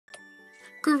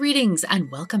Greetings and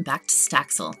welcome back to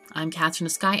Staxel. I'm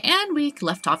KatherineOfSky, and we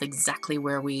left off exactly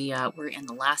where we were in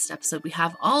the last episode. We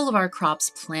have all of our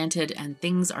crops planted and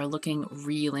things are looking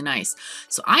really nice.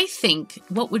 So I think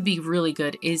what would be really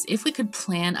good is if we could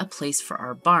plan a place for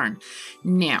our barn.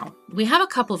 Now, we have a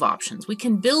couple of options. We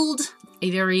can build a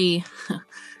very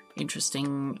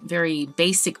interesting, very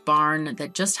basic barn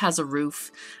that just has a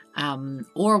roof.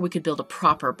 Or we could build a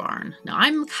proper barn. Now,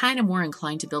 I'm kind of more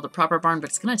inclined to build a proper barn, but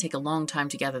it's going to take a long time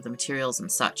to gather the materials and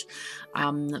such.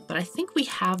 But I think we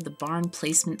have the barn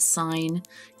placement sign.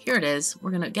 Here it is.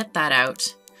 We're going to get that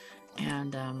out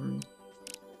and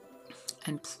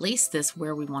place this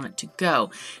where we want it to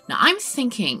go. Now, I'm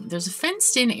thinking there's a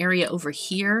fenced-in area over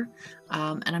here,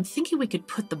 and I'm thinking we could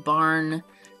put the barn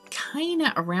kind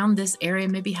of around this area,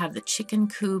 maybe have the chicken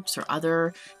coops or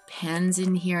other pens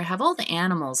in here, have all the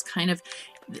animals kind of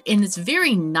in this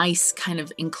very nice kind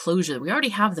of enclosure. We already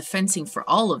have the fencing for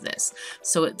all of this,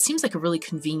 so it seems like a really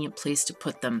convenient place to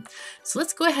put them. So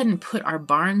let's go ahead and put our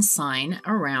barn sign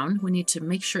around. We need to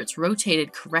make sure it's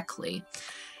rotated correctly.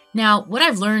 Now, what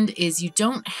I've learned is you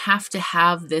don't have to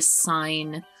have this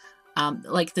sign,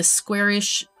 like the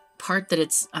squarish part that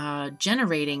it's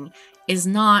generating is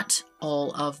not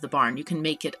all of the barn. You can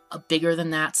make it bigger than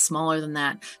that, smaller than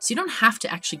that. So you don't have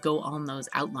to actually go on those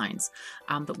outlines.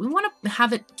 But we want to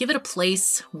have it, give it a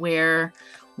place where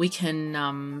we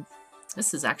can,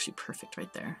 this is actually perfect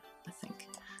right there, I think.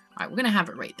 All right, we're going to have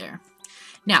it right there.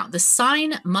 Now, the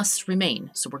sign must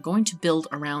remain. So we're going to build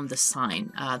around the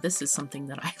sign. This is something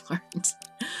that I learned.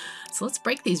 So let's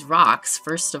break these rocks,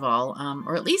 first of all,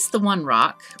 or at least the one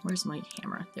rock. Where's my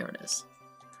hammer? There it is.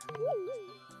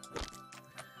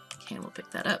 Okay, we'll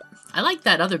pick that up. I like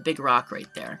that other big rock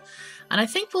right there. And I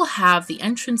think we'll have the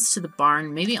entrance to the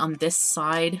barn maybe on this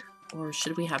side, or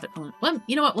should we have it on, well,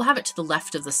 you know what, we'll have it to the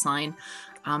left of the sign,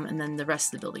 and then the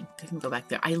rest of the building can go back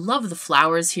there. I love the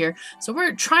flowers here, so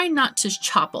we're trying not to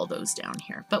chop all those down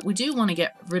here, but we do want to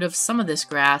get rid of some of this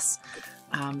grass,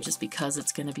 just because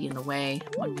it's going to be in the way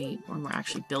when we're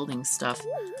actually building stuff.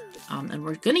 And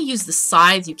we're going to use the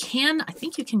scythe. I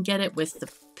think you can get it with the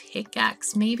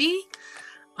pickaxe maybe.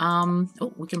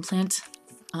 Oh, we can plant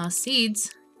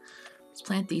seeds. Let's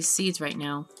plant these seeds right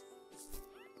now.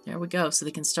 There we go, so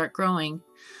they can start growing.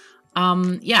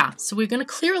 Yeah, so we're going to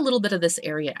clear a little bit of this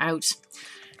area out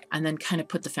and then kind of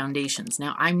put the foundations.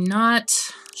 Now, I'm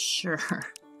not sure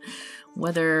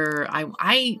whether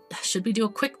should we do a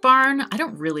quick barn? I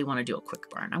don't really want to do a quick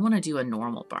barn. I want to do a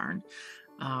normal barn.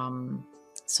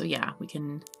 So yeah, we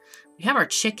have our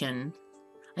chicken.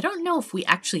 I don't know if we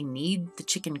actually need the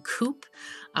chicken coop,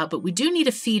 but we do need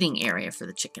a feeding area for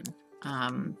the chicken.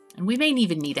 And we may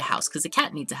even need a house because the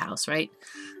cat needs a house, right?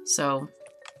 So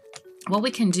what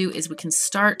we can do is we can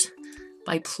start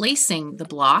by placing the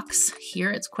blocks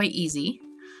here. It's quite easy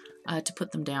to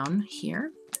put them down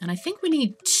here. And I think we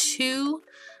need 2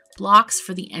 blocks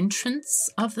for the entrance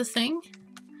of the thing.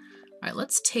 All right,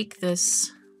 let's take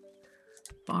this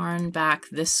barn back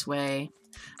this way.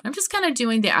 I'm just kind of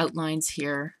doing the outlines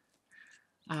here.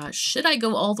 Should I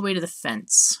go all the way to the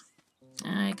fence?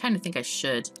 I kind of think I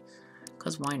should,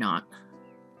 because why not?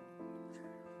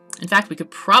 In fact, we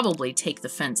could probably take the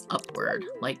fence upward,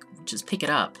 like just pick it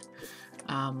up.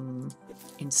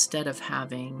 Instead of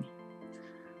having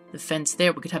the fence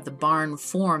there, we could have the barn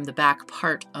form the back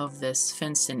part of this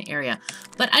fenced-in area.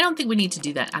 But I don't think we need to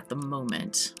do that at the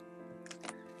moment.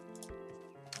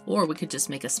 Or we could just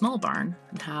make a small barn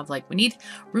and have, like, we need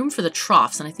room for the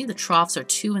troughs, and I think the troughs are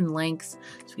 2 in length.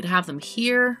 So we could have them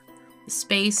here, the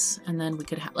space, and then we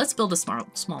could have, let's build a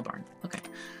small barn. Okay,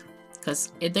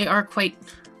 because they are quite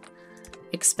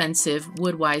expensive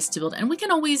wood-wise to build, and we can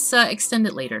always extend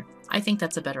it later. I think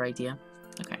that's a better idea.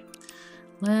 Okay,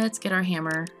 let's get our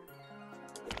hammer.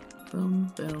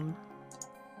 Boom, boom.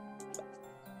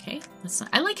 Okay,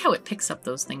 I like how it picks up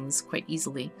those things quite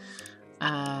easily.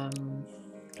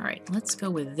 All right, let's go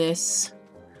with this.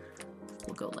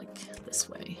 We'll go like this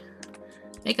way.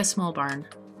 Make a small barn.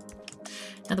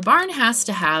 Now the barn has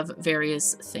to have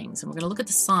various things, and we're going to look at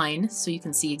the sign so you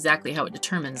can see exactly how it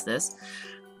determines this.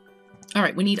 All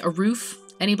right, we need a roof,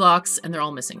 any blocks, and they're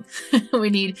all missing. We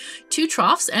need 2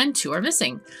 troughs, and 2 are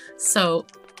missing. So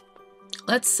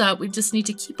let's, we just need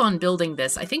to keep on building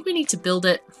this. I think we need to build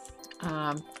it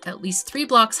at least 3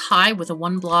 blocks high with a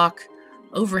 1 block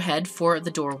overhead for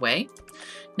the doorway.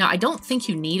 Now, I don't think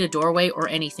you need a doorway or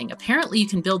anything. Apparently, you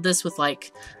can build this with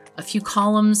like a few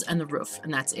columns and the roof,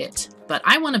 and that's it. But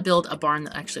I want to build a barn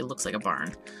that actually looks like a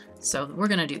barn. So we're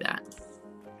going to do that.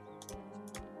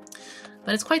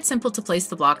 But it's quite simple to place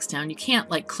the blocks down. You can't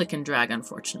like click and drag,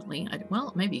 unfortunately.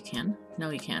 Well, maybe you can. No,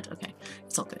 you can't. Okay,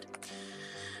 it's all good.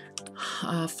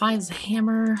 5 is a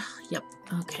hammer. Yep.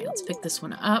 Okay, let's pick this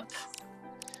one up.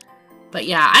 But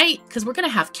yeah, because we're going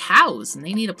to have cows and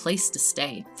they need a place to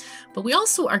stay. But we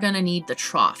also are going to need the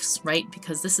troughs, right?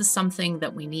 Because this is something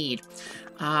that we need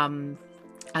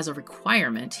as a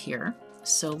requirement here.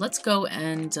 So let's go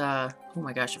and, oh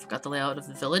my gosh, I forgot the layout of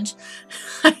the village.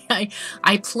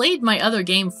 I played my other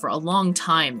game for a long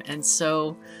time. And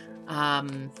so,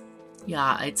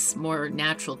 yeah, it's more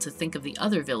natural to think of the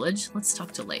other village. Let's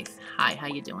talk to Leif. Hi, how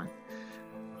you doing?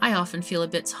 I often feel a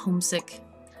bit homesick.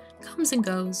 Comes and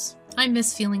goes. I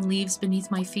miss feeling leaves beneath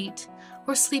my feet,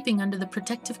 or sleeping under the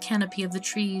protective canopy of the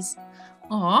trees.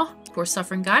 Aw, poor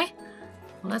suffering guy.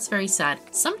 Well, that's very sad.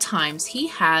 Sometimes he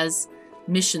has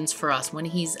missions for us when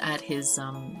he's at his,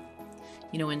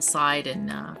 you know, inside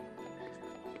and,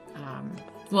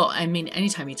 well, I mean,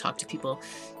 anytime you talk to people,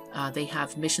 they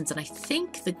have missions, and I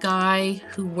think the guy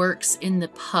who works in the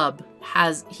pub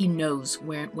he knows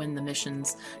when the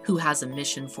missions, who has a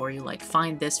mission for you, like,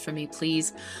 find this for me,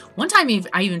 please. One time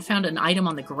I even found an item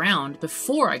on the ground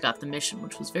before I got the mission,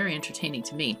 which was very entertaining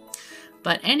to me.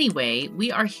 But anyway,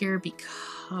 we are here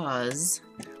because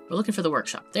we're looking for the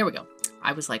workshop. There we go.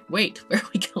 I was like, wait, where are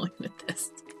we going with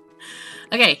this?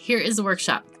 Okay, here is the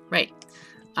workshop. Right.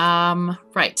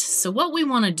 Right. So what we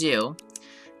want to do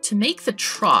to make the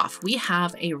trough, we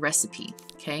have a recipe,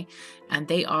 okay? And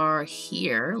they are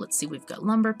here. Let's see, we've got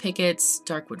lumber, pickets,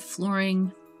 darkwood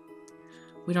flooring.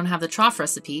 We don't have the trough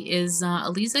recipe. Is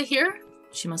Eliza here?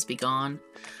 She must be gone.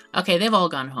 Okay, they've all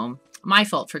gone home. My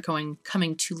fault for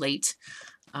coming too late.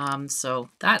 So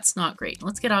that's not great.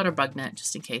 Let's get out our bug net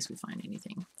just in case we find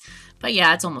anything. But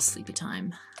yeah, it's almost sleepy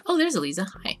time. Oh, there's Eliza.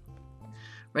 Hi.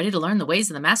 Ready to learn the ways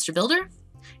of the master builder?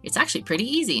 It's actually pretty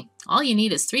easy. All you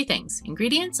need is 3 things: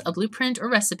 ingredients, a blueprint or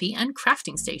recipe, and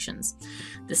crafting stations.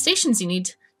 The stations you need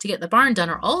to get the barn done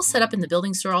are all set up in the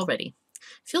building store already.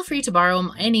 Feel free to borrow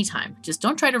them anytime. Just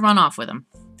don't try to run off with them.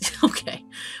 Okay.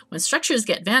 When structures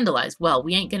get vandalized, well,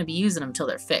 we ain't going to be using them till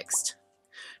they're fixed.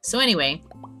 So anyway,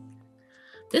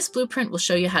 this blueprint will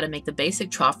show you how to make the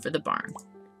basic trough for the barn.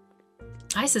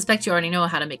 I suspect you already know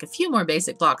how to make a few more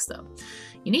basic blocks, though.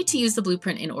 You need to use the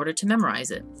blueprint in order to memorize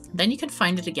it. Then you can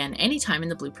find it again anytime in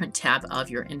the blueprint tab of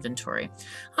your inventory.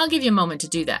 I'll give you a moment to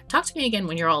do that. Talk to me again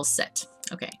when you're all set.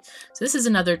 Okay, so this is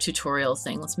another tutorial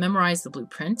thing. Let's memorize the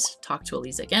blueprint. Talk to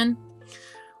Eliza again.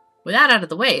 With that out of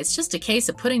the way, it's just a case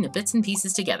of putting the bits and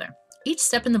pieces together. Each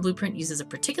step in the blueprint uses a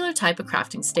particular type of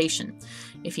crafting station.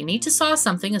 If you need to saw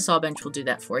something, a saw bench will do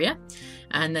that for you.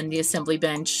 And then the assembly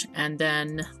bench, and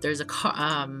then there's a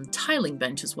tiling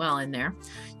bench as well in there.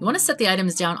 You want to set the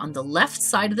items down on the left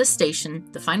side of the station.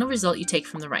 The final result you take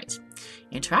from the right.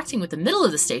 Interacting with the middle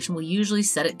of the station will usually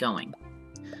set it going.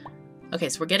 Okay,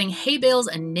 so we're getting hay bales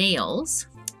and nails.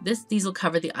 These will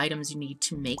cover the items you need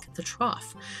to make the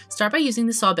trough. Start by using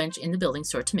the saw bench in the building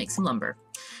store to make some lumber.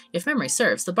 If memory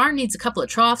serves, the barn needs a couple of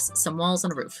troughs, some walls,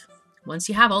 and a roof. Once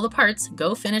you have all the parts,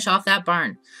 go finish off that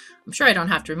barn. I'm sure I don't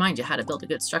have to remind you how to build a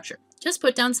good structure. Just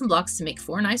put down some blocks to make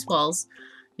 4 nice walls.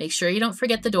 Make sure you don't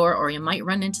forget the door or you might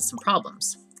run into some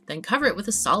problems. Then cover it with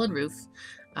a solid roof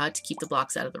to keep the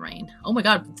blocks out of the rain. Oh my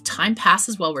god, time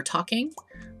passes while we're talking.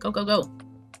 Go, go, go.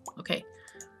 Okay.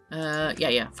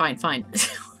 Yeah, fine.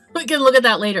 We can look at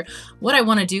that later. What I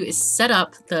want to do is set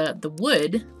up the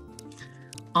wood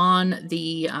on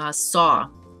the saw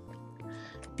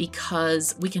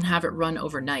because we can have it run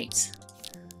overnight.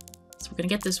 So we're going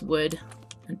to get this wood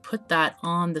and put that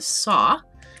on the saw,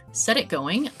 set it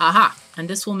going. Aha! And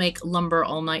this will make lumber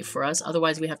all night for us.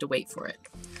 Otherwise, we have to wait for it.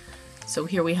 So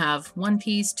here we have 1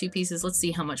 piece, 2 pieces. Let's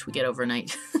see how much we get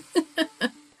overnight.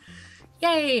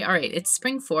 Yay! All right, it's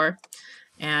spring 4.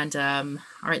 And, all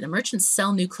right, the merchants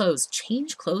sell new clothes.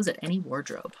 Change clothes at any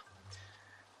wardrobe.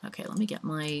 Okay, let me get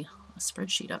my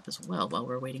spreadsheet up as well while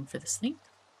we're waiting for this thing.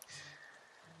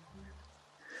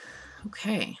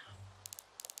 Okay.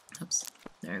 Oops,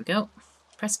 there we go.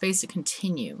 Press space to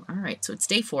continue. All right, so it's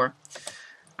day 4.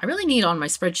 I really need on my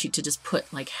spreadsheet to just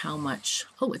put, like, how much...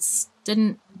 Oh, it's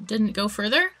didn't go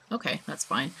further? Okay, that's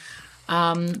fine.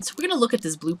 So we're going to look at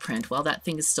this blueprint while that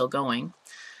thing is still going.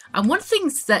 One of the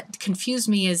things that confused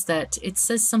me is that it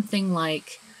says something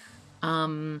like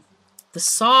the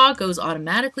saw goes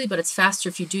automatically, but it's faster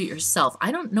if you do it yourself.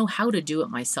 I don't know how to do it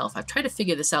myself. I've tried to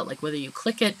figure this out, like whether you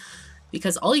click it,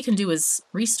 because all you can do is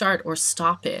restart or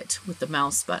stop it with the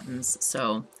mouse buttons.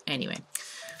 So anyway,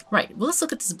 right. Well, let's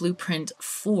look at this blueprint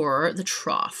for the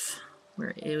trough,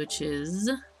 which is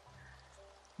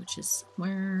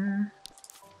where?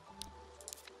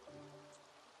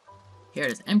 Here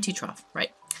it is, empty trough,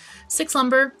 right. 6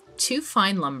 lumber, 2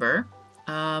 fine lumber,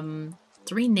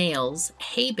 3 nails,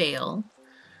 hay bale,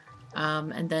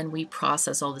 And then we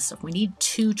process all this stuff. We need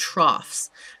 2 troughs.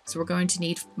 So we're going to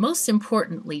need, most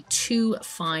importantly, 2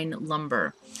 fine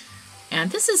lumber.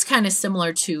 And this is kind of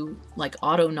similar to like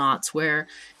auto knots, where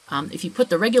if you put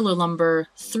the regular lumber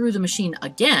through the machine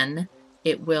again,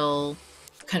 it will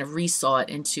kind of resaw it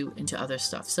into other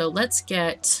stuff. So let's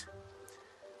get,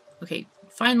 okay,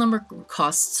 fine lumber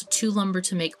costs 2 lumber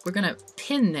to make. We're gonna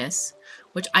pin this,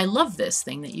 which I love this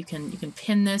thing that you can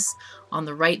pin this on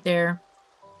the right there.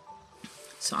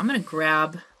 So I'm gonna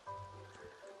grab,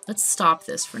 let's stop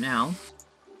this for now.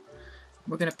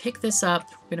 We're gonna pick this up,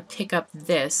 we're gonna pick up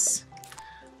this,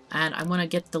 and I wanna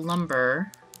get the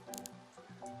lumber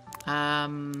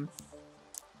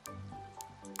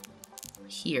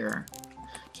here.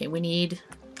 Okay, we need,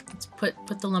 let's put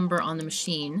the lumber on the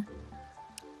machine.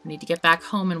 We need to get back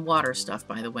home and water stuff,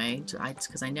 by the way,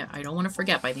 because I don't want to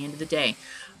forget by the end of the day.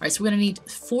 All right, so we're gonna need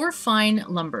 4 fine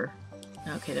lumber.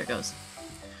 Okay, there it goes.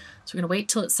 So we're going to wait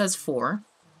till it says 4.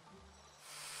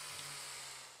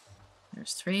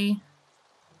 There's 3.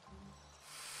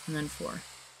 And then 4.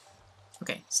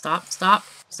 Okay, stop, stop,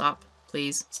 stop.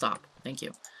 Please, stop. Thank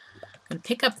you. I'm going to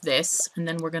pick up this, and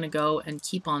then we're going to go and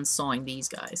keep on sawing these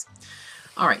guys.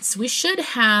 All right, so we should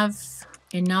have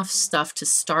enough stuff to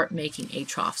start making a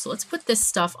trough. So let's put this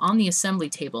stuff on the assembly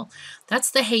table.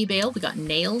 That's the hay bale. We got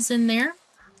nails in there.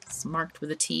 It's marked with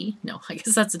a T. No, I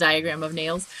guess that's a diagram of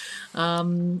nails.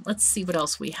 Let's see what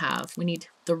else we have. We need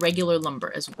the regular lumber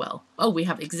as well. Oh, we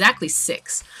have exactly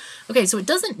 6. Okay, so it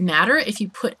doesn't matter if you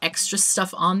put extra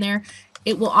stuff on there.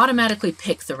 It will automatically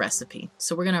pick the recipe.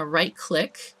 So we're going to right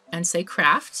click and say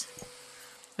craft.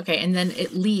 Okay, and then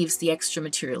it leaves the extra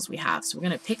materials we have. So we're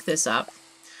going to pick this up.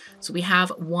 So we have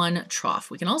 1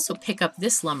 trough. We can also pick up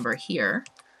this lumber here.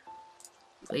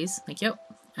 Please, thank you.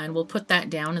 And we'll put that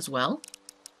down as well.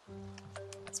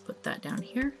 Let's put that down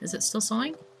here. Is it still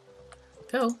sawing?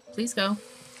 Go, please go.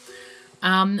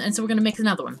 And so we're going to make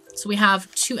another one. So we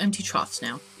have 2 empty troughs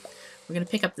now. We're going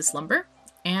to pick up this lumber,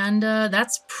 and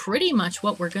that's pretty much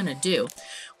what we're going to do.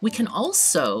 We can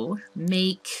also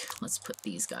make, let's put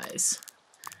these guys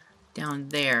down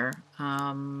there.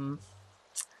 Yeah,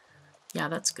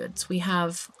 that's good. So we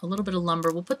have a little bit of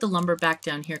lumber. We'll put the lumber back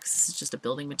down here because this is just a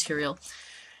building material.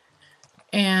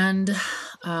 And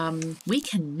we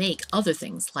can make other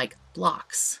things like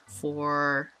blocks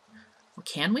for, or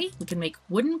can we? We can make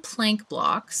wooden plank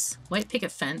blocks, white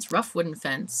picket fence, rough wooden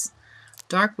fence,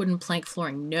 dark wooden plank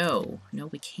flooring. No,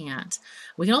 we can't.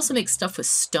 We can also make stuff with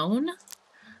stone.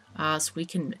 So we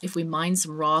can, if we mine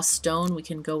some raw stone, we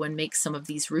can go and make some of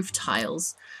these roof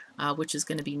tiles, which is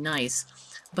going to be nice.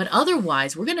 But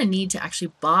otherwise, we're going to need to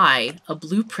actually buy a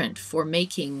blueprint for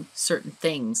making certain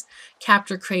things.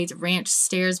 Capture crates, ranch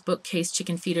stairs, bookcase,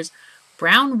 chicken feeders,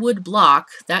 brown wood block.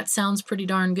 That sounds pretty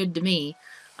darn good to me.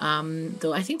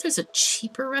 Though I think there's a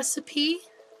cheaper recipe.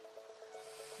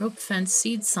 Rope fence,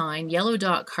 seed sign, yellow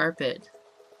dot carpet.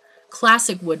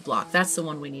 Classic wood block. That's the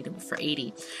one we need for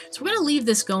 80. So we're going to leave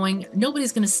this going.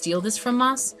 Nobody's going to steal this from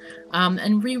us.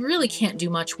 And we really can't do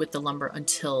much with the lumber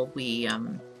until we...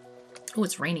 oh,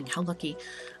 it's raining. How lucky.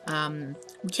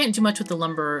 We can't do much with the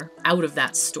lumber out of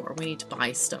that store. We need to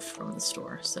buy stuff from the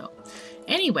store. So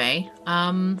anyway,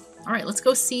 all right, let's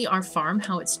go see our farm,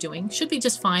 how it's doing. Should be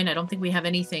just fine. I don't think we have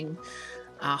anything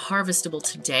harvestable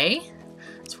today.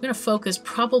 So we're going to focus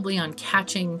probably on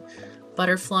catching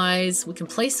butterflies. We can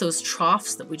place those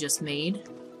troughs that we just made,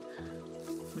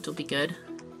 which will be good.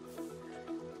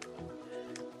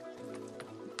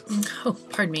 Oh,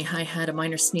 pardon me, I had a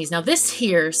minor sneeze. Now this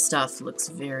here stuff looks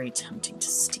very tempting to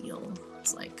steal.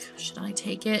 It's like, should I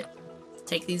take it?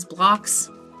 Take these blocks?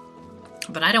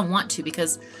 But I don't want to,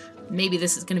 because maybe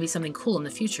this is going to be something cool in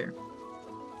the future.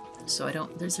 So I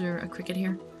don't... Is there a cricket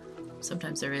here?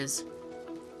 Sometimes there is.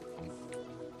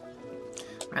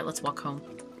 Alright, let's walk home.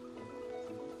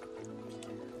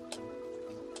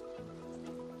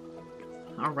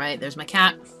 Alright, there's my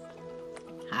cat.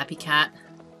 Happy cat.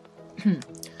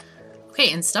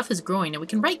 Okay, and stuff is growing. Now we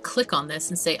can right-click on this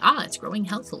and say, ah, it's growing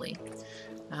healthily.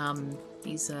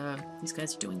 These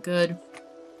guys are doing good.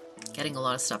 Getting a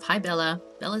lot of stuff. Hi, Bella.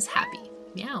 Bella's happy.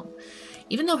 Meow.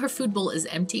 Even though her food bowl is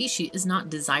empty, she is not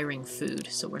desiring food,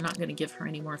 so we're not going to give her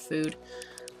any more food.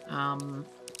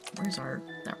 Where's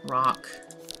that rock?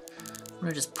 I'm going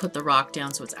to just put the rock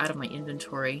down so it's out of my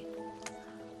inventory.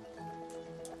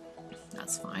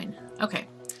 That's fine. Okay.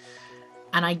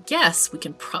 And I guess we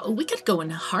could go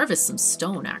and harvest some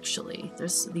stone, actually.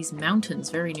 There's these mountains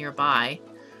very nearby,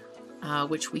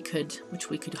 which we could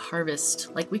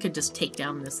harvest. Like, we could just take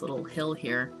down this little hill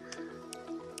here.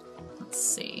 Let's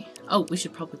see. Oh, we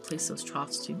should probably place those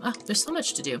troughs too. Ah, there's so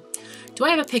much to do. Do I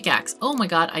have a pickaxe? Oh my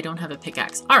god, I don't have a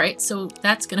pickaxe. All right, so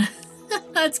that's gonna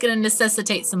that's gonna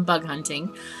necessitate some bug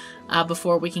hunting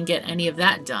before we can get any of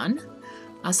that done.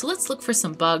 So let's look for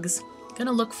some bugs.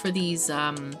 Gonna look for these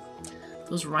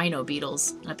those rhino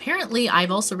beetles. Apparently,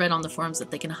 I've also read on the forums that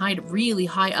they can hide really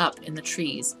high up in the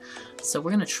trees. So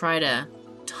we're gonna try to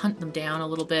hunt them down a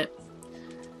little bit,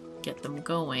 get them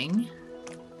going.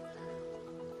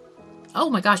 Oh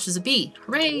my gosh, there's a bee.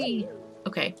 Hooray!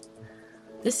 Okay.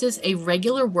 This is a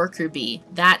regular worker bee.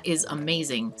 That is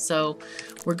amazing. So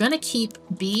we're going to keep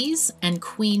bees and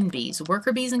queen bees.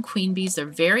 Worker bees and queen bees, they're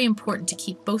very important to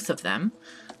keep both of them.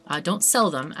 Don't sell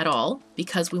them at all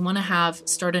because we want to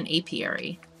start an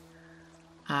apiary,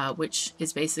 which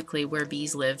is basically where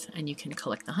bees live and you can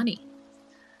collect the honey.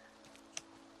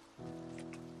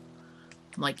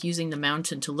 I'm like using the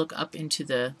mountain to look up into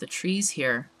the trees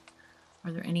here.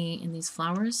 Are there any in these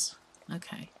flowers?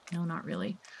 Okay, no, not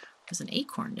really. There's an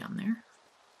acorn down there.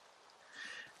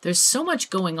 There's so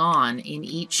much going on in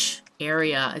each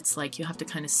area. It's like you have to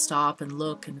kind of stop and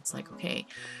look, and it's like, okay,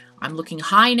 I'm looking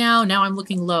high now I'm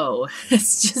looking low.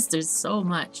 It's just, there's so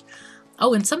much.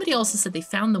 Oh, and somebody also said they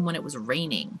found them when it was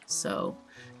raining. So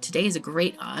today is a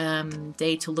great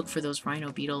day to look for those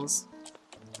rhino beetles.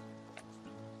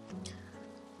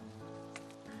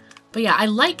 But yeah, I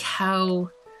like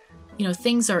how, you know,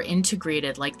 things are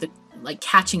integrated, like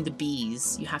catching the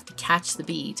bees. You have to catch the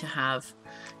bee to have,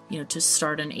 you know, to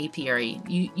start an apiary.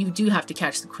 You do have to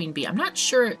catch the queen bee. I'm not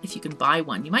sure if you can buy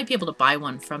one. You might be able to buy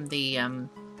one from the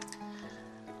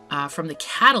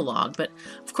catalog, but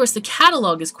of course the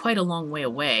catalog is quite a long way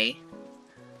away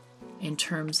in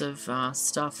terms of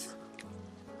stuff.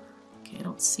 Okay, I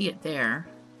don't see it there.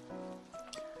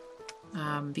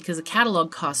 Because the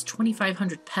catalog costs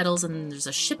 2,500 petals, and there's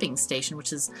a shipping station,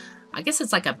 which is, I guess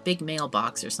it's like a big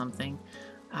mailbox or something,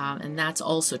 and that's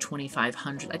also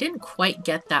 2,500. I didn't quite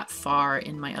get that far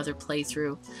in my other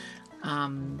playthrough,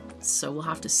 so we'll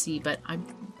have to see. But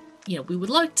you know, we would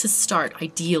like to start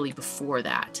ideally before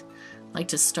that, like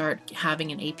to start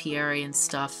having an apiary and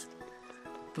stuff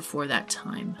before that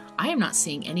time. I am not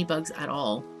seeing any bugs at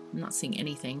all. I'm not seeing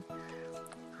anything.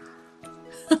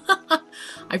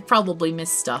 I've probably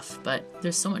missed stuff, but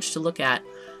there's so much to look at.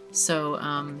 So,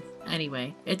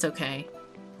 anyway, it's okay.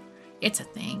 It's a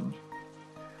thing.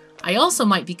 I also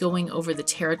might be going over the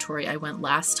territory I went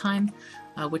last time,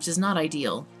 which is not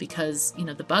ideal because, you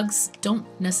know, the bugs don't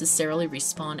necessarily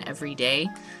respawn every day.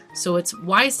 So it's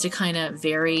wise to kind of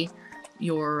vary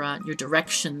your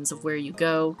directions of where you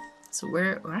go. So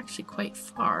we're actually quite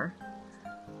far.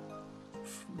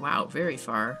 Wow, very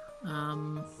far.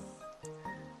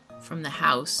 From the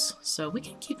house, so we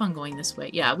can keep on going this way.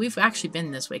 Yeah, we've actually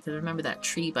been this way because remember that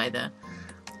tree by the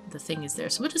thing is there.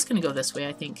 So we're just gonna go this way,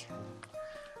 I think.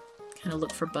 Kind of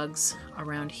look for bugs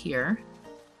around here.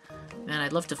 Man,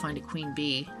 I'd love to find a queen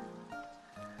bee.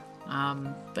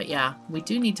 But yeah, we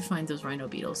do need to find those rhino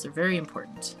beetles. They're very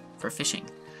important for fishing.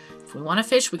 If we want to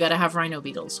fish, we got to have rhino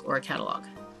beetles or a catalog.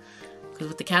 Because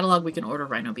with the catalog, we can order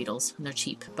rhino beetles and they're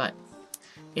cheap. But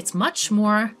it's much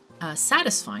more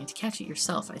satisfying to catch it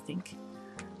yourself, I think.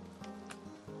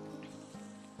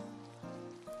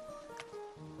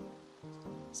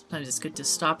 Sometimes it's good to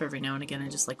stop every now and again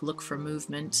and just like look for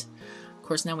movement. Of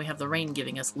course, now we have the rain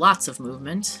giving us lots of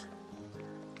movement.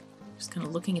 Just kind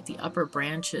of looking at the upper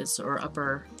branches or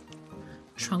upper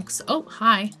trunks. Oh,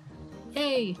 hi.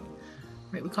 Yay.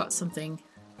 Right, we caught something.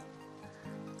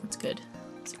 That's good.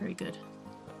 That's very good.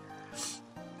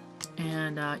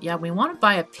 And yeah, we want to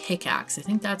buy a pickaxe. I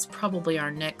think that's probably our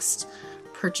next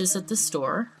purchase at the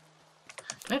store.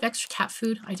 Do I have extra cat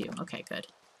food? I do. Okay, good.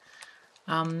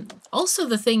 Also,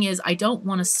 the thing is, I don't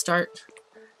want to start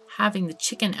having the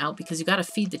chicken out because you got to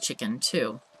feed the chicken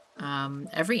too.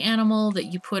 Every animal that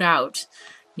you put out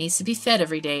needs to be fed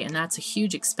every day, and that's a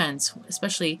huge expense,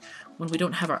 especially when we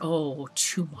don't have our... Oh,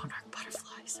 2 monarch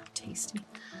butterflies. So tasty.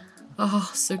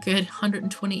 Oh, so good.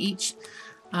 120 each.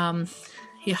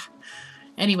 Yeah.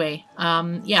 Anyway,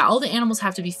 yeah, all the animals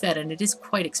have to be fed, and it is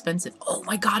quite expensive. Oh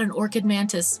my god, an orchid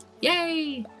mantis.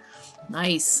 Yay!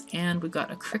 Nice. And we've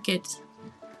got a cricket,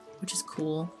 which is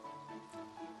cool.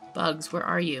 Bugs, where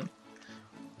are you?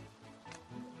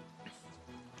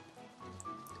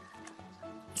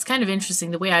 It's kind of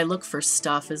interesting. The way I look for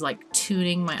stuff is like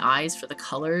tuning my eyes for the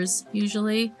colors,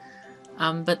 usually.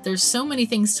 But there's so many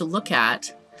things to look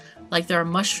at. Like there are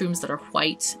mushrooms that are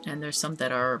white, and there's some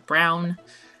that are brown.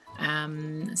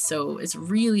 So it's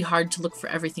really hard to look for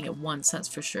everything at once, that's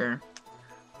for sure.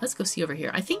 Let's go see over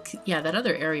here. I think, yeah, that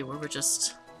other area where we're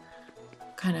just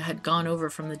kind of had gone over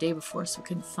from the day before, so we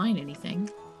couldn't find anything.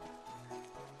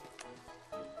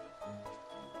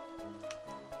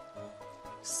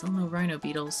 Still no rhino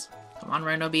beetles. Come on,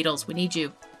 rhino beetles, we need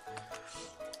you.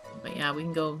 But yeah, we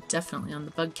can go definitely on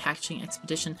the bug catching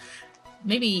expedition.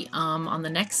 Maybe on the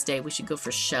next day we should go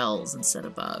for shells instead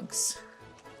of bugs.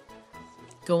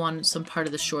 Go on some part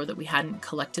of the shore that we hadn't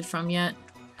collected from yet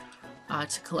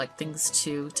to collect things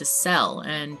to sell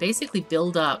and basically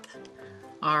build up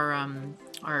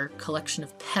our collection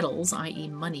of petals, i.e.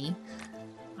 money.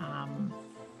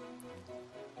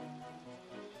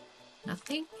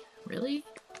 Nothing? Really?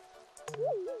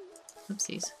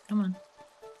 Oopsies. Come on.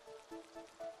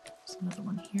 There's another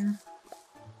one here.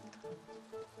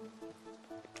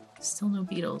 Still no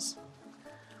beetles.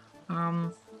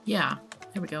 Yeah,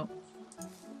 there we go.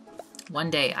 One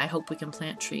day, I hope we can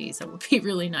plant trees. That would be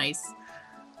really nice.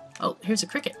 Oh, here's a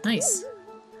cricket. Nice.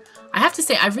 I have to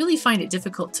say, I really find it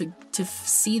difficult to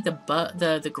see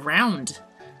the ground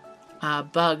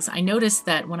bugs. I noticed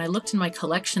that when I looked in my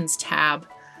collections tab,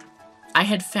 I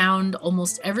had found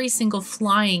almost every single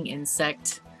flying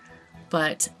insect,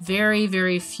 but very,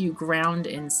 very few ground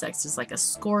insects. There's like a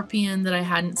scorpion that I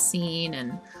hadn't seen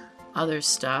and other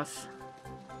stuff.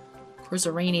 Of course,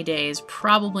 a rainy day is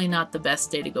probably not the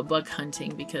best day to go bug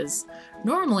hunting because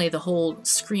normally the whole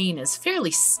screen is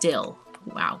fairly still.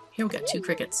 Wow, here we got 2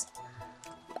 crickets.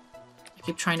 I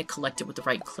keep trying to collect it with the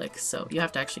right click, so you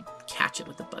have to actually catch it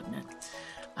with the bug net.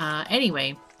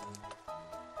 Anyway,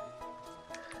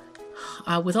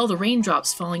 with all the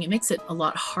raindrops falling, it makes it a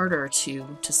lot harder to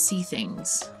see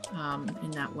things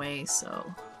in that way.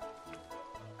 So,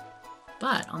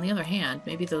 but on the other hand,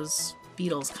 maybe those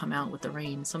beetles come out with the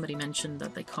rain. Somebody mentioned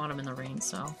that they caught them in the rain.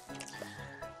 So,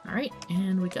 all right,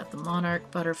 and we got the monarch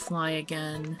butterfly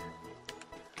again.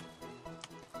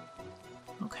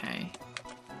 Okay.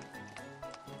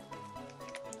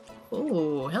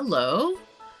 Oh, hello.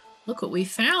 Look what we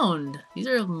found. These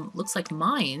are, looks like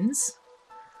mines.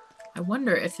 I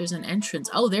wonder if there's an entrance.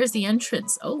 Oh, there's the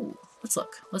entrance. Oh, let's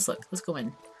look. Let's look. Let's go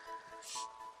in.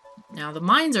 Now, the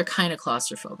mines are kind of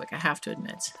claustrophobic, I have to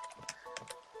admit.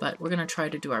 But we're going to try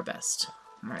to do our best.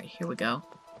 All right, here we go.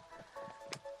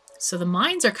 So the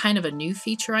mines are kind of a new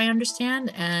feature, I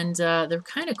understand, and they're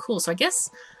kind of cool. So I guess,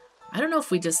 I don't know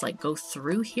if we just like go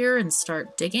through here and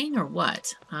start digging or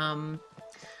what.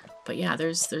 But yeah,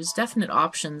 there's definite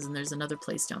options, and there's another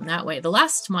place down that way. The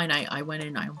last mine I went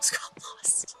in, I almost got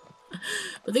lost.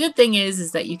 But the good thing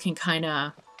is that you can kind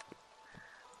of,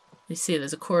 you see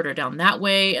there's a corridor down that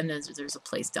way, and there's a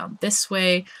place down this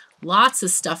way. Lots of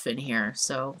stuff in here.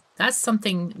 So that's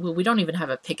something, well, we don't even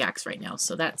have a pickaxe right now,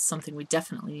 so that's something we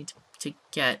definitely need to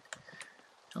get.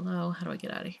 Hello, how do I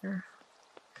get out of here?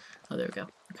 Oh, there we go.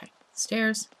 Okay,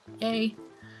 stairs. Yay.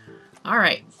 All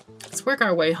right, let's work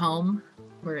our way home.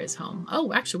 Where is home?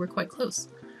 Oh, actually, we're quite close.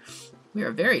 We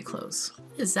are very close.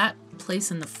 What is that place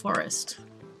in the forest?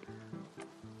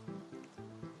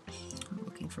 I'm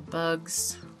looking for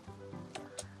bugs.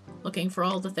 Looking for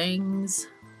all the things.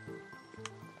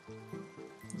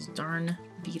 Those darn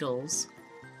beetles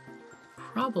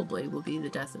probably will be the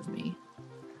death of me.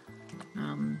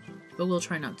 But we'll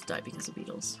try not to die because of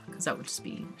beetles, because that would just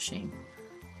be a shame.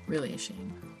 Really a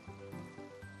shame.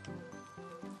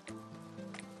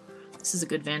 This is a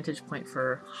good vantage point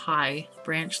for high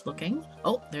branch looking.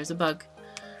 Oh, there's a bug.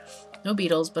 No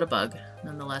beetles, but a bug.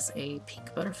 Nonetheless, a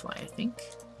pink butterfly, I think.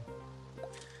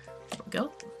 There we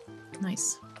go.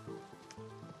 Nice.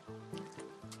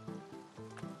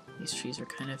 These trees are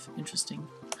kind of interesting.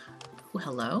 Oh,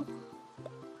 hello.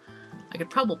 I could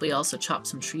probably also chop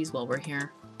some trees while we're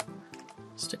here.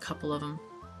 Just a couple of them.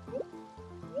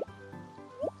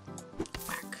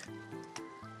 Whack.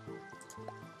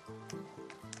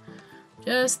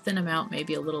 Just thin them out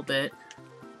maybe a little bit.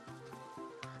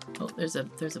 Oh, there's a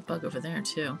bug over there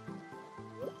too.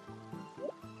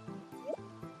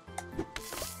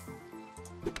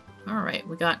 Alright,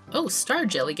 we got, oh, star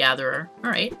jelly gatherer.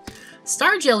 Alright.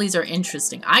 Star jellies are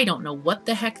interesting. I don't know what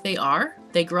the heck they are.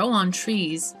 They grow on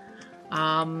trees.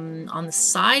 On the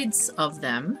sides of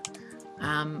them.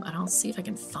 And I'll see if I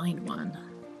can find one.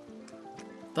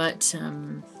 But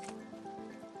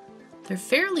they're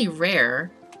fairly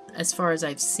rare as far as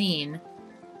I've seen.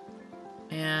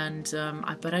 And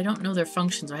but I don't know their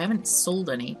functions. I haven't sold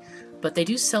any. But they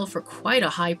do sell for quite a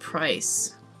high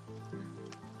price.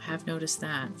 I have noticed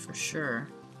that for sure.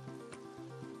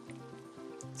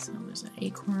 So there's an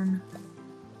acorn.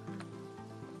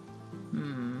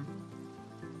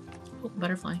 Oh,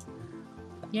 butterfly.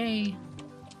 Yay.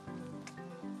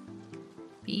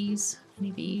 Bees.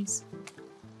 Any bees?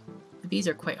 The bees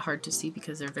are quite hard to see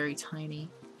because they're very tiny.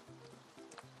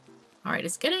 Alright,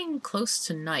 it's getting close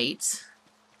to night.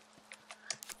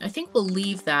 I think we'll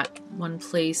leave that one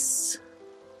place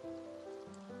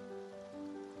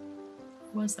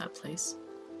Where was that place?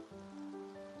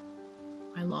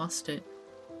 I lost it.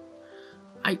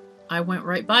 I went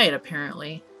right by it,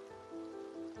 apparently.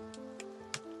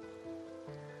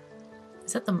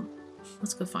 Is that the...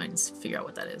 Let's go figure out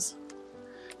what that is.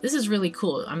 This is really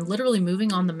cool. I'm literally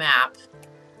moving on the map.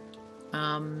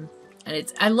 And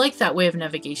I like that way of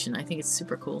navigation. I think it's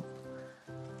super cool.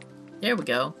 There we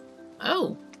go.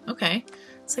 Oh, okay.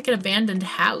 It's like an abandoned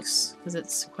house because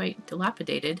it's quite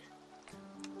dilapidated.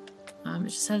 It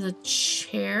just has a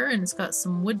chair and it's got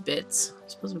some wood bits. I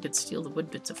suppose we could steal the wood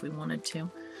bits if we wanted to.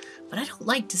 But I don't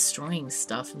like destroying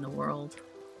stuff in the world.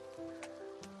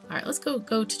 Alright, let's go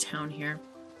to town here.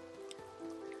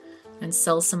 And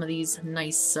sell some of these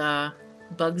nice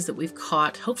bugs that we've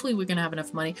caught. Hopefully we're going to have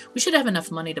enough money. We should have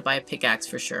enough money to buy a pickaxe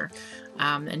for sure.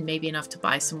 And maybe enough to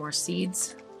buy some more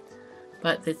seeds.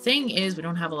 But the thing is, we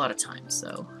don't have a lot of time,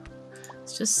 so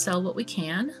let's just sell what we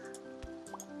can.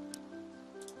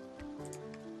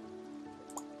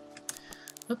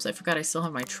 Oops, I forgot I still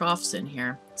have my troughs in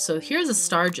here. So here's a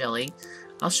star jelly.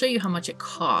 I'll show you how much it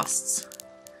costs.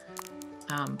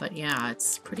 But yeah,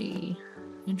 it's pretty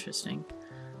interesting.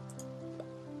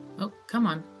 Oh, come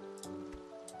on.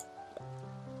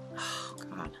 Oh,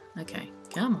 God. Okay,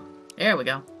 come on. There we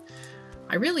go.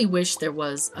 I really wish there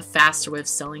was a faster way of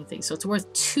selling things. So it's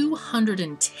worth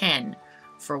 210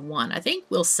 for one. I think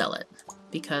we'll sell it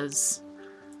because,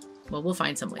 well, we'll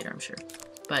find some later, I'm sure.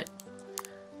 But,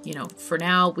 you know, for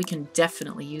now, we can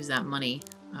definitely use that money.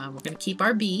 We're going to keep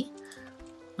our bee.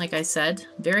 Like I said,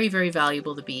 very, very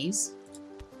valuable, the bees.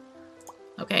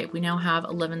 Okay, we now have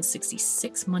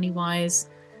 1166 money-wise.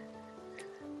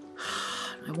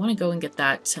 I want to go and get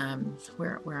that,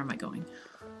 where am I going?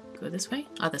 Go this way?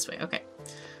 Ah, this way, okay.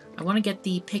 I want to get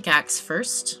the pickaxe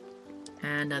first,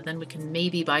 and then we can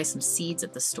maybe buy some seeds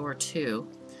at the store too.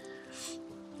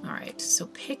 Alright, so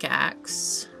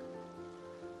pickaxe.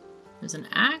 There's an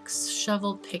axe,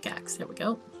 shovel, pickaxe. There we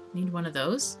go. Need one of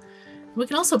those. We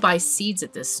can also buy seeds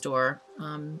at this store.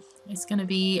 It's going to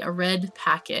be a red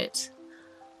packet.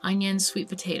 Onions, sweet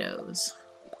potatoes.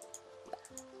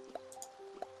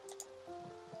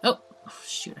 Oh,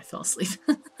 shoot, I fell asleep.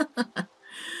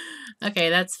 Okay,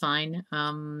 that's fine.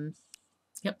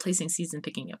 Yep, placing seeds and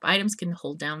picking up items can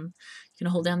hold down. You can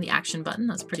hold down the action button.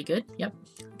 That's pretty good. Yep.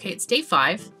 Okay, it's day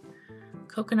 5.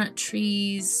 Coconut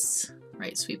trees.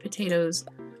 Right, sweet potatoes.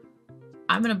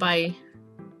 I'm gonna buy.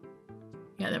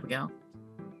 Yeah, there we go.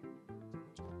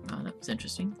 Oh, that was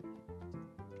interesting.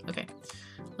 Okay,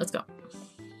 let's go.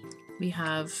 We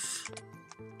have.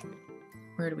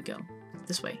 Where do we go?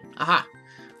 This way. Aha!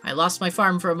 I lost my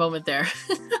farm for a moment there.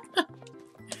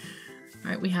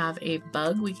 Alright, we have a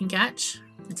bug we can catch.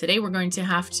 And today we're going to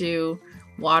have to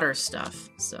water stuff,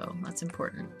 so that's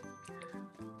important.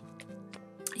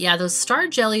 Yeah, those star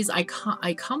jellies I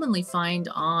commonly find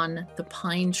on the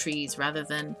pine trees rather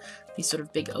than these sort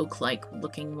of big oak-like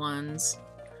looking ones.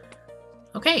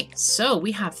 Okay, so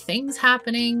we have things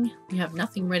happening. We have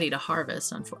nothing ready to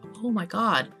harvest. Oh my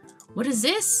god. What is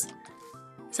this?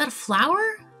 Is that a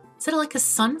flower? Is that like a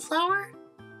sunflower?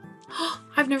 Oh,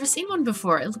 I've never seen one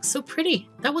before. It looks so pretty.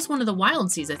 That was one of the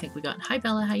wild seeds I think we got. Hi,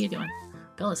 Bella. How you doing?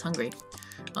 Bella's hungry.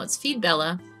 Let's feed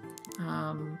Bella.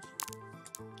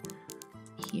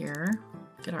 Here.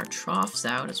 Get our troughs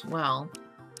out as well.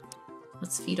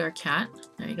 Let's feed our cat.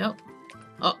 There you go.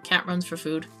 Oh, cat runs for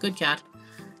food. Good cat.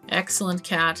 Excellent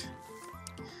cat.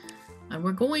 And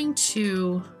we're going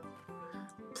to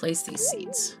place these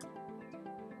seeds.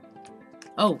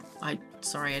 Oh,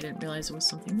 sorry, I didn't realize there was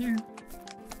something there.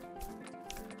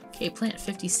 Okay, plant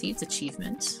 50 seeds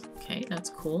achievement. Okay, that's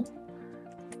cool.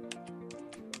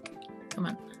 Come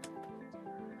on.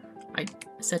 I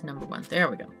said number 1. There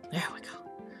we go. There we go.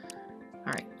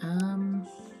 Alright,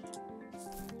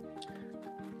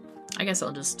 I guess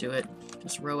I'll just do it.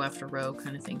 Just row after row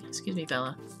kind of thing. Excuse me,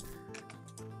 Bella.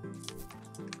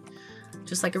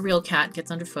 Just like a real cat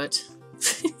gets underfoot.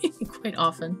 Quite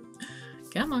often.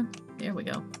 Come on. There we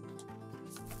go.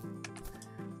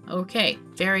 Okay,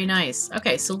 very nice.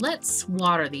 Okay, so let's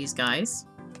water these guys.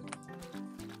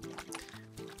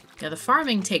 Yeah, the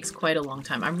farming takes quite a long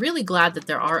time. I'm really glad that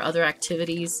there are other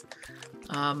activities,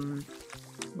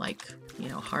 like, you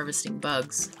know, harvesting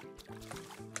bugs,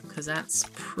 because that's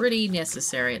pretty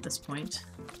necessary at this point.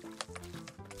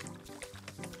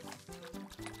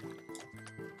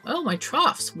 Oh, my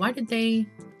troughs. Why did they...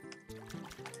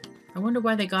 I wonder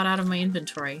why they got out of my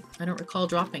inventory. I don't recall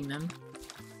dropping them.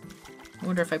 I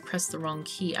wonder if I pressed the wrong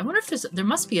key. I wonder if there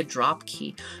must be a drop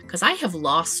key, because I have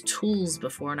lost tools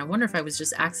before, and I wonder if I was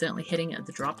just accidentally hitting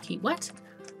the drop key. What?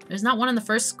 There's not one in the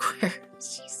first square.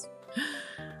 Jeez.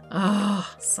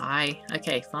 Oh, sigh.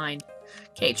 Okay, fine.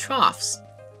 Okay, troughs.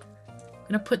 I'm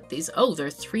gonna put these. Oh, they're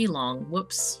 3 long.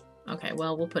 Whoops. Okay,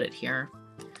 well, we'll put it here.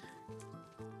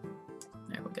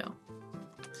 There we go.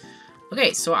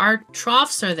 Okay, so our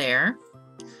troughs are there.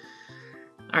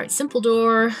 All right, simple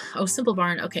door. Oh, simple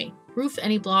barn. Okay, roof,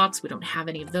 any blocks. We don't have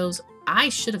any of those. I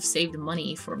should have saved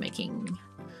money for making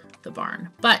the barn,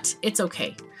 but it's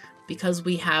okay because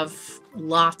we have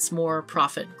lots more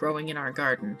profit growing in our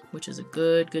garden, which is a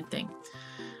good thing.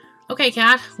 Okay,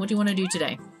 Kat, what do you want to do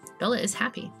today? Bella is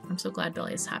happy. I'm so glad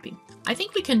Bella is happy. I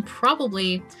think we can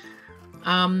probably...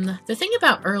 the thing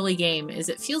about early game is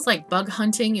it feels like bug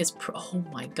hunting is... oh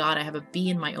my god, I have a bee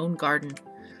in my own garden.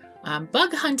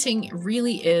 Bug hunting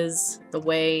really is the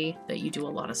way that you do a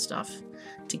lot of stuff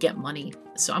to get money.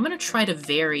 So I'm going to try to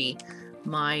vary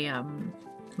my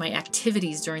my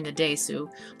activities during the day, so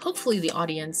hopefully the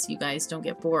audience, you guys, don't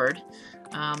get bored.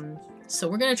 So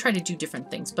we're going to try to do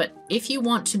different things, but if you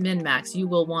want to min-max, you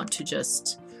will want to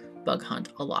just bug hunt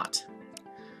a lot.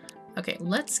 Okay,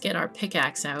 let's get our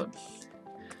pickaxe out.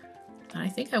 And I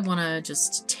think I want to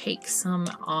just take some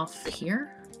off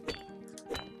here.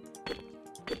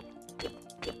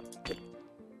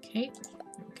 Okay,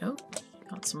 there we go.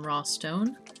 Got some raw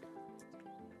stone.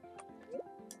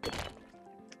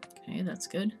 Okay, that's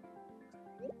good.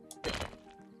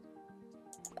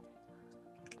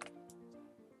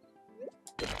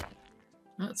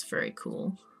 That's very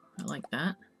cool. I like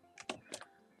that.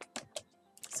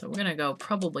 So we're gonna go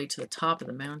probably to the top of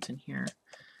the mountain here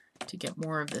to get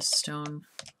more of this stone.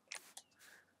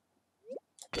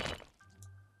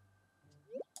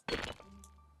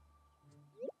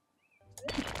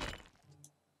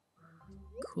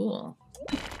 Cool.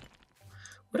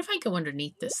 What if I go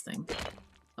underneath this thing?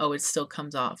 Oh, it still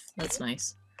comes off. That's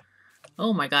nice.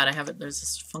 Oh my god, I have it. There's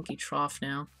this funky trough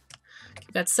now.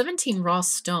 We've got 17 raw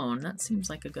stone. That seems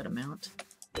like a good amount.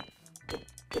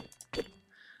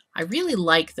 I really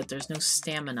like that there's no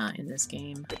stamina in this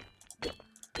game.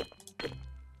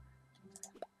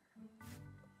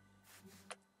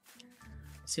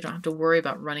 So you don't have to worry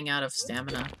about running out of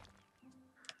stamina.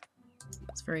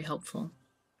 It's very helpful.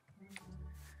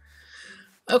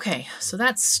 Okay, so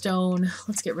that's stone.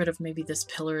 Let's get rid of maybe this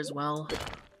pillar as well.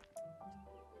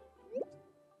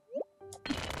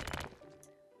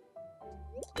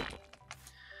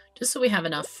 Just so we have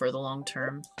enough for the long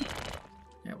term.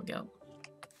 There we go.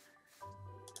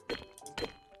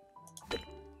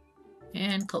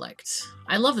 And collect.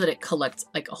 I love that it collects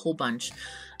like a whole bunch.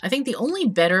 I think the only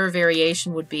better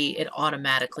variation would be it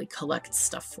automatically collects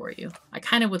stuff for you. I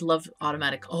kind of would love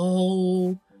automatic.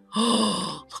 Oh,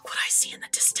 look what I see in the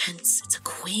distance. It's a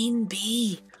queen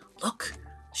bee. Look,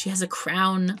 she has a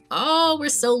crown. Oh, we're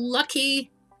so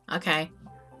lucky. Okay,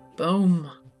 boom.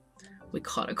 We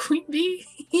caught a queen bee.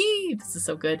 This is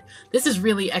so good. This is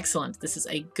really excellent. This is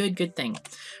a good thing. All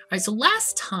right, so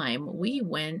last time we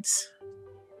went...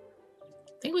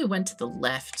 I think we went to the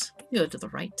left. We can go to the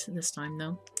right this time,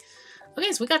 though.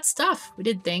 Okay, so we got stuff. We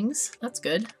did things. That's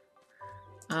good.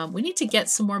 We need to get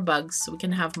some more bugs so we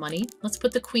can have money. Let's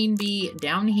put the queen bee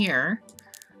down here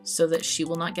so that she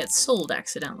will not get sold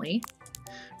accidentally.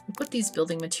 We'll put these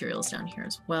building materials down here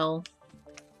as well.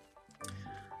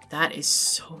 That is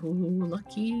so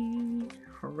lucky.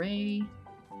 Hooray.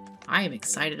 I am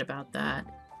excited about that.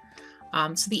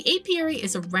 So the apiary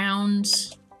is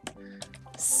around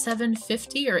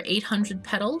 750 or 800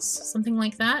 petals, something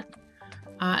like that,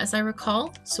 as I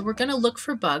recall. So we're going to look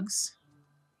for bugs.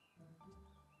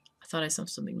 I thought I saw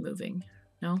something moving.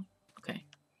 No? Okay.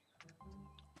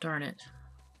 Darn it.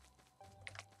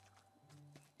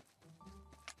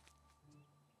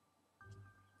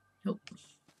 Nope.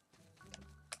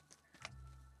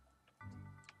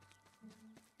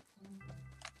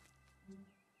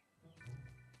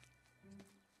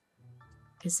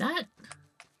 Is that?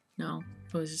 No,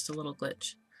 it was just a little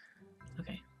glitch.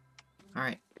 Okay. All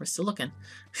right, we're still looking.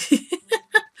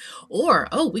 Or,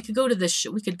 oh, we could go to this.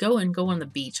 We could go on the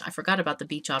beach. I forgot about the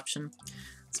beach option.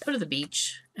 Let's go to the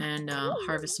beach and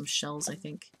harvest some shells, I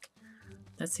think.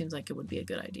 That seems like it would be a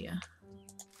good idea.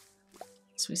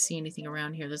 So we see anything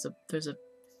around here? There's a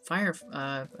fire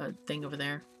thing over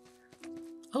there.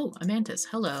 Oh, a mantis.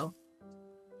 Hello.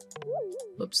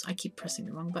 Whoops, I keep pressing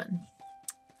the wrong button.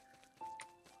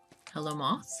 Hello,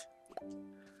 moth.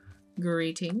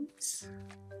 Greetings.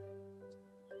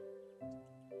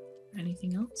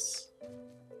 Anything else?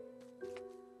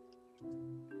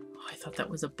 Oh, I thought that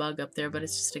was a bug up there, but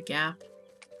it's just a gap.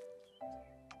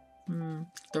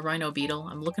 The rhino beetle.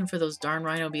 I'm looking for those darn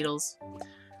rhino beetles.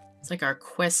 It's like our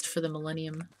quest for the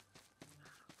millennium.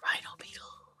 Rhino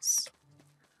beetles.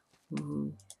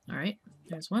 Ooh. Alright,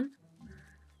 there's one.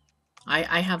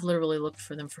 I have literally looked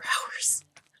for them for hours.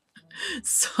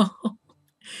 So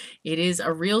it is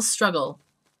a real struggle.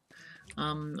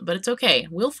 But it's okay.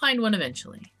 We'll find one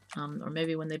eventually. Or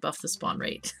maybe when they buff the spawn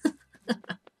rate.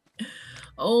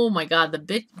 Oh my god,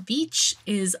 the beach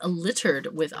is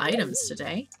littered with items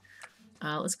today.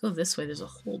 Let's go this way. There's a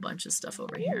whole bunch of stuff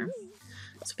over here.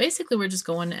 So basically we're just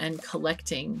going and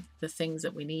collecting the things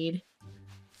that we need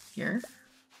here.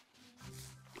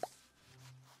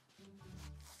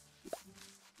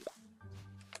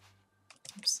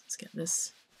 Oops, let's get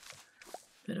this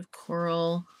bit of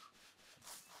coral.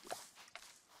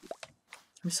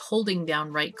 I'm just holding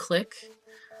down right click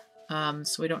so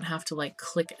we don't have to like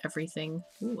click everything.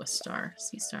 Ooh, a star,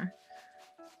 sea star.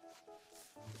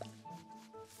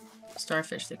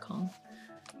 Starfish they call them.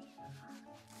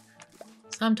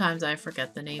 Sometimes I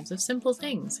forget the names of simple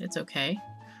things. It's okay.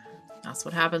 That's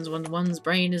what happens when one's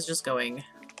brain is just going.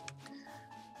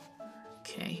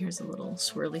 Okay, here's a little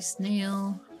swirly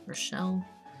snail or shell.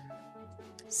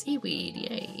 Seaweed,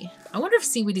 yay. I wonder if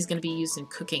seaweed is going to be used in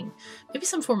cooking. Maybe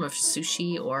some form of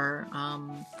sushi or,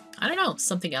 I don't know,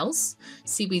 something else?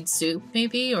 Seaweed soup,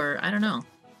 maybe? Or, I don't know.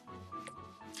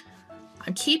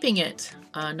 I'm keeping it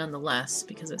nonetheless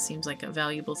because it seems like a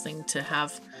valuable thing to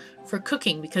have for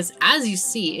cooking because, as you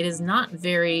see, it is not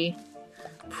very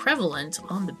prevalent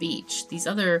on the beach. These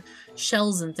other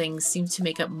shells and things seem to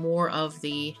make up more of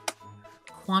the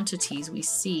quantities we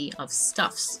see of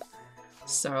stuffs.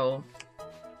 So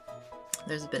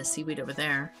there's a bit of seaweed over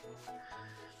there.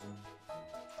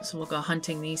 So we'll go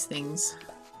hunting these things.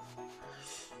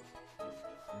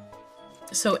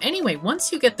 So anyway,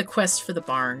 once you get the quest for the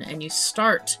barn and you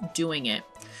start doing it,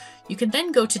 you can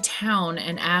then go to town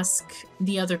and ask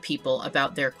the other people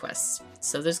about their quests.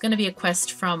 So there's going to be a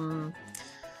quest from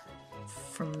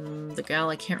the gal,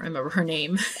 I can't remember her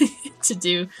name, to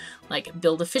do, like,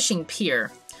 build a fishing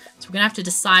pier. So we're going to have to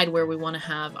decide where we want to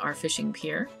have our fishing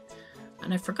pier.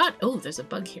 And I forgot, oh, there's a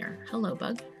bug here. Hello,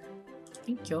 bug.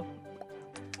 Thank you.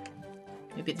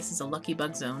 Maybe this is a lucky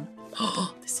bug zone.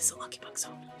 Oh, this is a lucky bug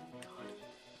zone. God.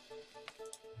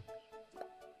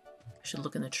 I should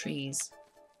look in the trees.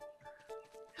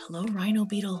 Hello, rhino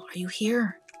beetle. Are you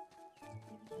here?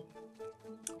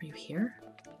 Are you here?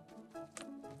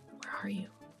 Where are you?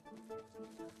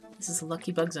 This is a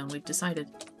lucky bug zone. We've decided.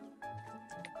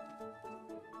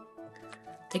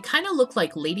 They kind of look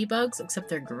like ladybugs, except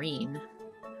they're green.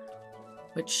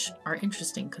 Which are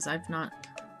interesting, because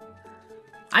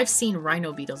I've seen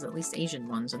rhino beetles, at least Asian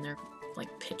ones, and they're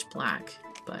like pitch black.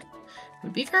 But it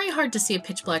would be very hard to see a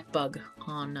pitch black bug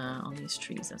on these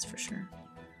trees, that's for sure.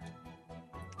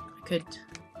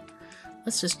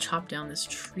 Let's just chop down this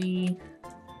tree.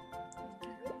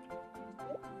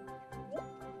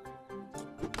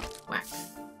 Whack.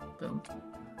 Boom.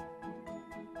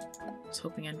 I was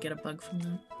hoping I'd get a bug from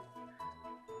that.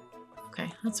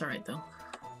 Okay, that's alright though.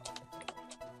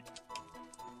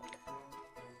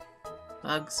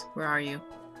 Bugs, where are you?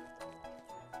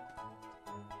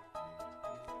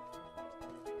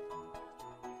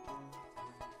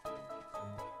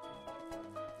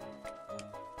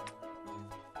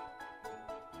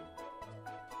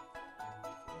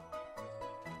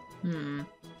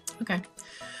 Okay.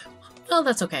 Well,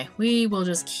 that's okay. We will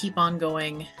just keep on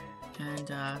going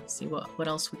and see what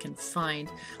else we can find.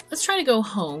 Let's try to go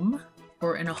home,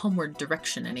 or in a homeward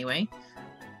direction anyway.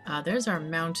 There's our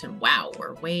mountain. Wow,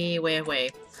 we're way, way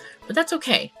away. But that's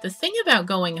okay. The thing about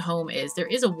going home is there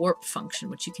is a warp function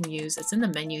which you can use. It's in the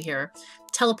menu here.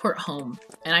 Teleport home.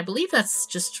 And I believe that's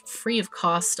just free of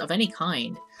cost of any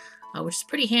kind, which is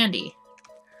pretty handy.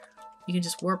 You can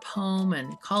just warp home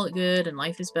and call it good and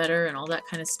life is better and all that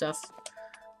kind of stuff.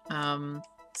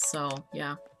 So,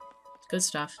 yeah. Good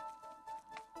stuff.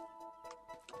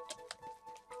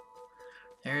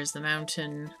 There's the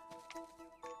mountain.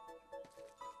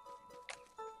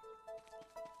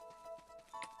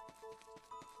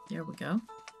 There we go.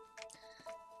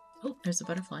 Oh, there's a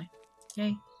butterfly.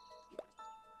 Yay.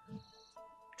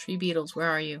 Tree beetles, where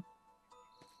are you?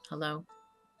 Hello.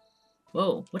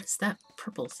 Whoa, what is that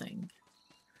purple thing?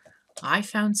 I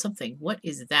found something. What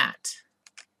is that?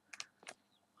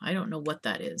 I don't know what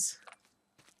that is.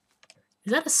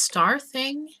 Is that a star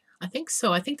thing? I think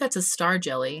so. I think that's a star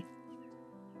jelly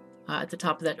at the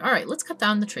top of that. All right, let's cut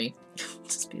down the tree.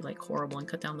 Just be like horrible and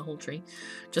cut down the whole tree.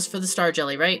 Just for the star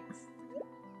jelly, right?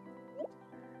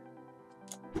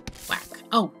 Whack.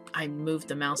 Oh, I moved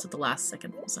the mouse at the last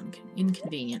second. It was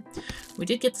inconvenient. We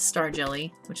did get the star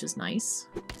jelly, which is nice.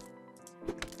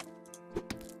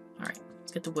 Alright,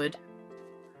 let's get the wood.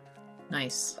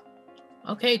 Nice.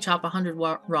 Okay, chop 100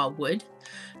 raw wood.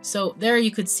 So there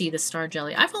you could see the star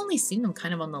jelly. I've only seen them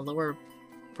kind of on the lower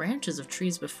branches of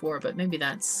trees before, but maybe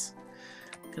that's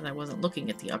because I wasn't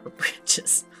looking at the upper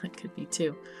branches. That could be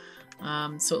too.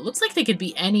 So it looks like they could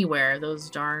be anywhere, those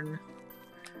darn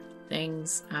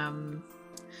things.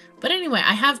 But anyway,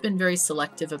 I have been very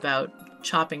selective about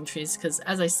chopping trees because,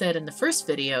 as I said in the first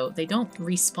video, they don't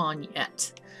respawn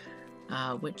yet,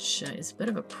 which is a bit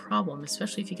of a problem,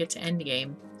 especially if you get to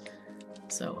endgame.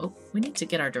 So, oh, we need to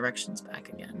get our directions back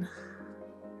again.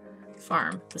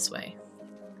 Farm, this way.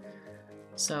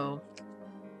 So,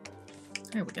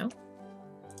 there we go.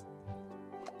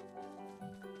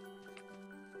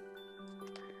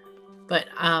 But,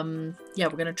 yeah,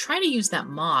 we're going to try to use that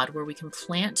mod where we can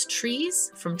plant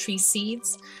trees from tree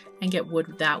seeds and get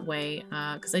wood that way.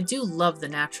 Because I do love the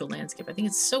natural landscape. I think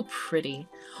it's so pretty.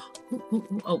 Ooh, ooh,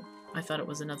 ooh. Oh, I thought it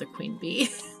was another queen bee.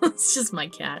 It's just my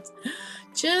cat.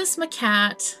 Just my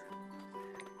cat.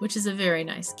 Which is a very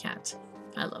nice cat.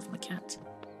 I love my cat.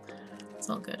 It's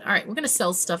all good. Alright, we're going to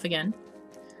sell stuff again.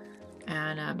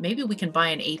 And maybe we can buy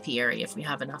an apiary if we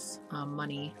have enough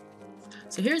money.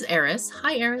 So here's Eris.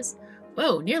 Hi, Eris.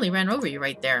 Whoa, nearly ran over you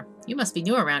right there. You must be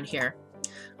new around here.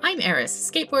 I'm Eris.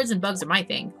 Skateboards and bugs are my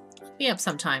thing. Look me up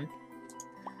sometime.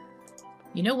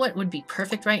 You know what would be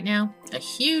perfect right now? A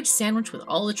huge sandwich with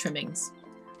all the trimmings.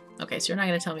 Okay, so you're not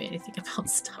going to tell me anything about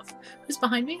stuff. Who's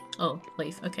behind me? Oh,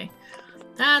 Leif. Okay.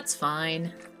 That's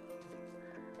fine.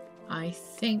 I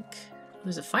think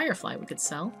there's a firefly we could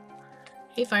sell.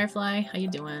 Hey, firefly. How you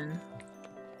doing?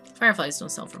 Fireflies don't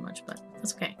sell for much, but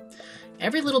that's okay.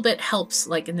 Every little bit helps,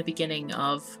 like in the beginning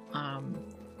of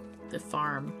the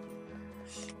farm.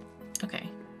 Okay.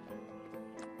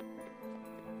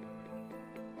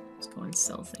 Let's go and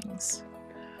sell things.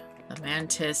 The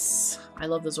mantis. I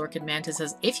love those orchid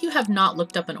mantises. If you have not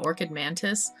looked up an orchid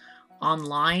mantis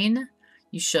online,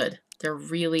 you should. They're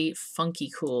really funky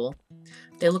cool.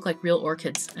 They look like real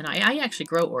orchids. And I actually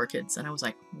grow orchids. And I was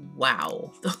like,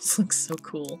 wow, those look so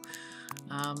cool.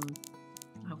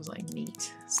 I was like,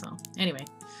 neat. So anyway,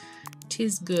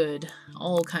 'tis good.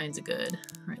 All kinds of good.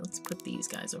 All right, let's put these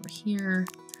guys over here.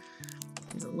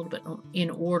 It's a little bit in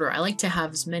order. I like to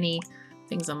have as many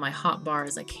things on my hotbar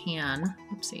as I can.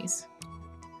 Oopsies.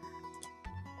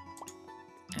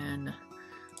 And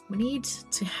we need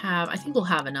to have, I think we'll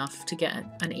have enough to get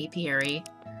an apiary.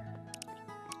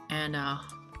 And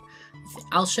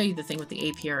I'll show you the thing with the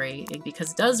apiary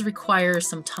because it does require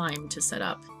some time to set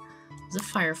up. There's a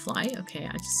firefly. Okay,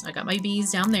 I got my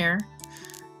bees down there.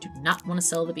 Do not want to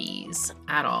sell the bees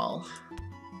at all.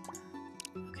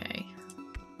 Okay.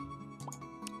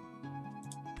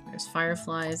 There's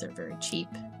fireflies. They're very cheap.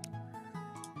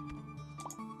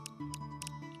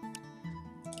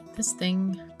 Get this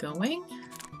thing going.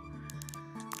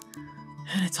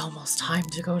 And it's almost time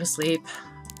to go to sleep.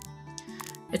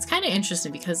 It's kind of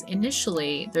interesting because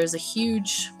initially there's a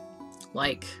huge,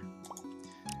 like,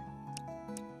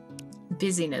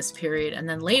 busyness period, and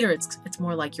then later it's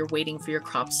more like you're waiting for your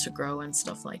crops to grow and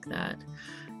stuff like that.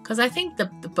 Because I think the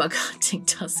bug hunting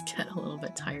does get a little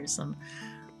bit tiresome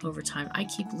over time. I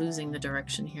keep losing the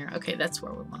direction here. Okay, that's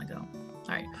where we want to go. All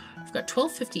right, we've got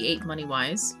 1258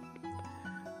 money-wise.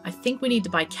 I think we need to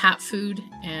buy cat food,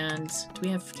 and do we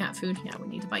have cat food? Yeah, we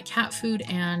need to buy cat food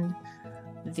and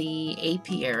the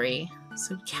apiary.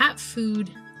 So cat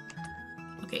food.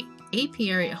 Okay,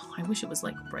 apiary. Oh, I wish it was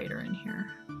like brighter in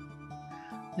here.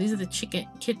 These are the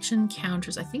kitchen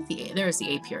counters. I think there's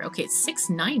the apiary. Okay, it's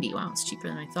 $6.90. Wow, it's cheaper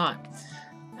than I thought.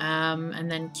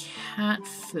 And then cat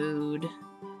food.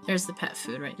 There's the pet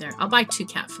food right there. I'll buy 2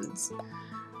 cat foods.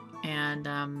 And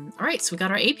all right, so we got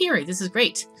our apiary. This is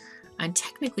great. And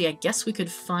technically, I guess we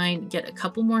could get a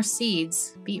couple more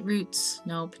seeds. Beetroots.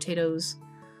 No, potatoes.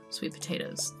 Sweet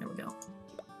potatoes. There we go.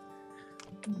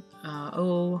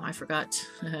 Oh, I forgot.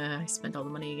 I spent all the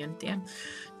money again. Damn.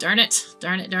 Darn it.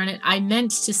 Darn it. Darn it. I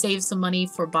meant to save some money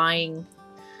for buying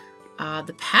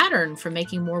the pattern for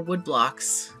making more wood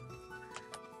blocks.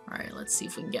 Alright, let's see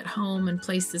if we can get home and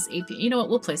place this AP. You know what?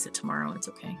 We'll place it tomorrow. It's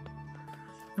okay.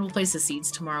 And we'll place the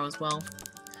seeds tomorrow as well.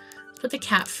 Put the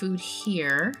cat food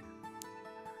here.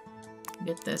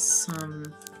 Get this,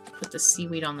 put the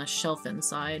seaweed on the shelf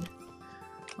inside.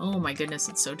 Oh my goodness,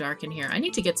 it's so dark in here. I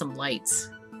need to get some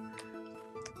lights.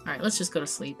 Alright, let's just go to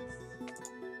sleep.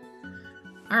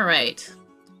 Alright.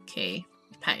 Okay.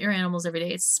 Pat your animals every day.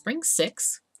 It's spring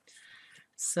 6.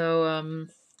 So,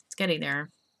 it's getting there.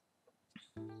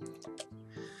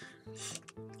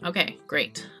 Okay,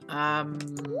 great.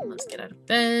 Let's get out of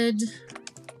bed.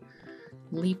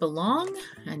 Leap along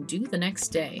and do the next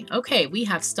day. Okay, we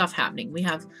have stuff happening. We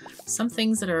have some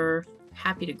things that are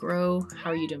happy to grow.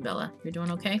 How are you doing, Bella? You're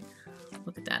doing okay?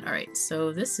 Look at that. All right,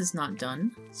 so this is not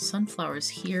done. Sunflowers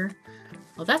here.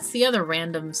 Well, that's the other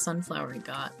random sunflower we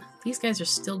got. these guys are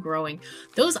still growing.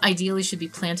 Those ideally should be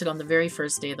planted on the very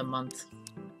first day of the month.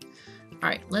 All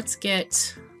right, let's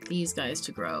get these guys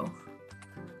to grow.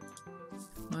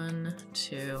 1,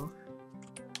 2,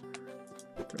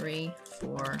 3,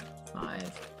 4,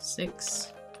 5,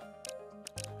 6.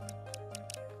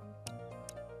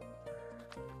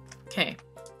 Okay,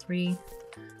 3,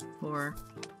 4,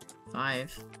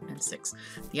 5, and 6.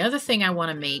 The other thing I want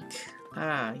to make,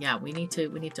 yeah, we need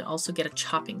to also get a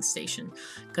chopping station,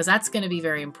 because that's going to be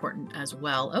very important as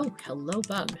well. Oh, hello,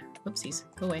 bug. Whoopsies,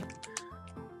 go away.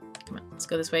 Come on, let's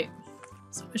go this way.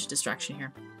 So much distraction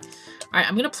here. All right,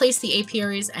 I'm going to place the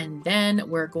apiaries, and then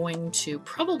we're going to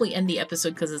probably end the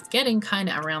episode because it's getting kind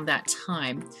of around that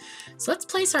time. So let's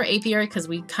place our apiary, because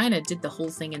we kind of did the whole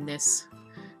thing in this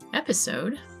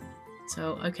episode.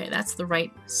 So, okay, that's the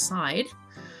right side.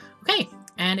 Okay,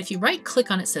 and if you right-click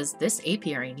on it, it says this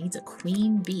apiary needs a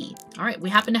queen bee. All right, we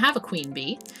happen to have a queen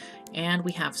bee, and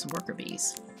we have some worker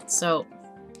bees. So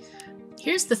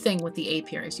here's the thing with the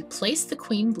apiaries. You place the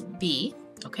queen bee,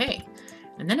 okay,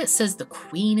 and then it says the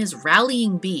queen is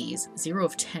rallying bees, 0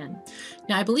 of 10.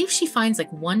 Now, I believe she finds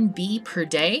like 1 bee per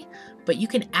day, but you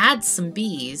can add some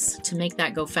bees to make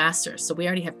that go faster. So we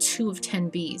already have 2 of 10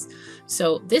 bees.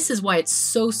 So this is why it's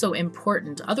so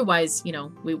important. Otherwise, you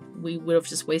know, we would have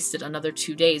just wasted another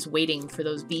 2 days waiting for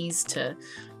those bees to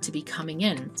be coming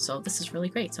in. So this is really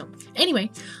great. So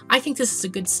anyway, I think this is a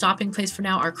good stopping place for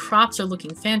now. Our crops are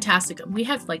looking fantastic. We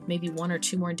have like maybe 1 or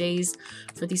 2 more days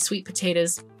for these sweet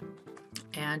potatoes.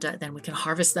 And then we can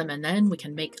harvest them, and then we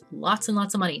can make lots and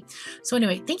lots of money. So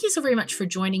anyway, thank you so very much for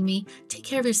joining me. Take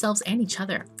care of yourselves and each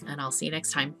other, and I'll see you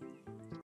next time.